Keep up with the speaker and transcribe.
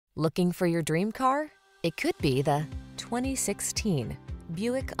Looking for your dream car? It could be the 2016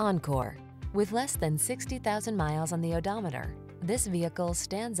 Buick Encore. With less than 60,000 miles on the odometer, this vehicle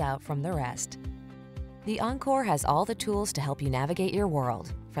stands out from the rest. The Encore has all the tools to help you navigate your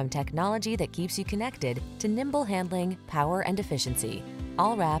world, from technology that keeps you connected to nimble handling, power, and efficiency,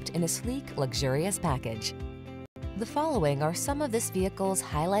 all wrapped in a sleek, luxurious package. The following are some of this vehicle's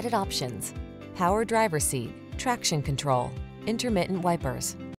highlighted options: power driver's seat, traction control, intermittent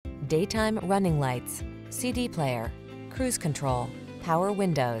wipers, daytime running lights, CD player, cruise control, power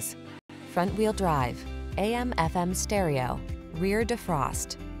windows, front-wheel drive, AM/FM stereo, rear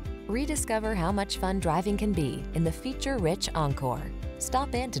defrost. Rediscover how much fun driving can be in the feature-rich Encore.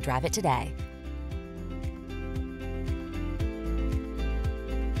 Stop in to drive it today.